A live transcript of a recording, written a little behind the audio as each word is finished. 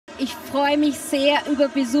Ich freue mich sehr über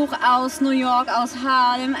Besuch aus New York, aus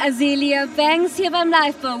Harlem. Azealia Banks hier beim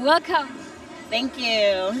Livebau. Welcome. Thank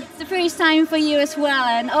you. It's the first time for you as well,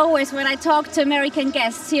 and always when I talk to American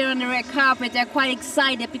guests here on the red carpet, they're quite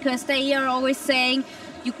excited because they are always saying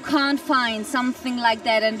you can't find something like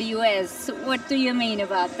that in the US. What do you mean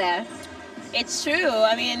about that? It's true.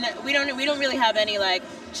 I mean, we don't really have any like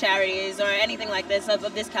charities or anything like this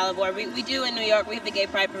of this caliber. We do in New York. We have the Gay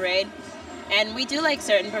Pride Parade, and we do like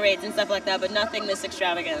certain parades and stuff like that, but nothing this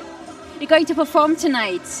extravagant. You're going to perform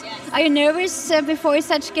tonight. Yes. Are you nervous before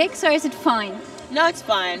such gigs, or is it fine? No, it's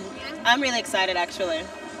fine. I'm really excited actually.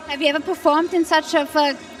 Have you ever performed in such a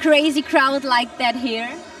crazy crowd like that here?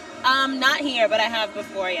 Not here, but I have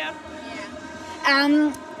before, yeah.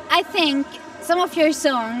 I think some of your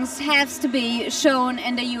songs have to be shown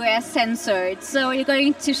in the US censored. So you're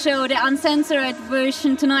going to show the uncensored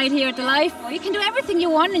version tonight here at the Live. You can do everything you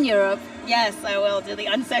want in Europe. Yes, I will do the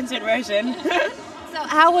uncensored version. So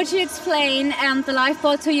how would you explain the Live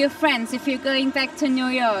Ball to your friends if you're going back to New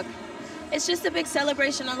York? It's just a big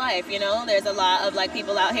celebration of life, you know? There's a lot of like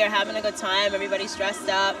people out here having a good time, everybody's dressed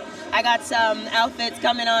up. I got some outfits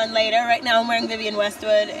coming on later. Right now I'm wearing Vivienne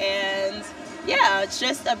Westwood, and yeah, it's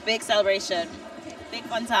just a big celebration. Big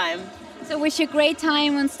fun time. So wish you a great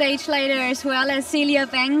time on stage later as well. Azealia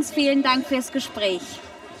Banks, vielen Dank fürs Gespräch.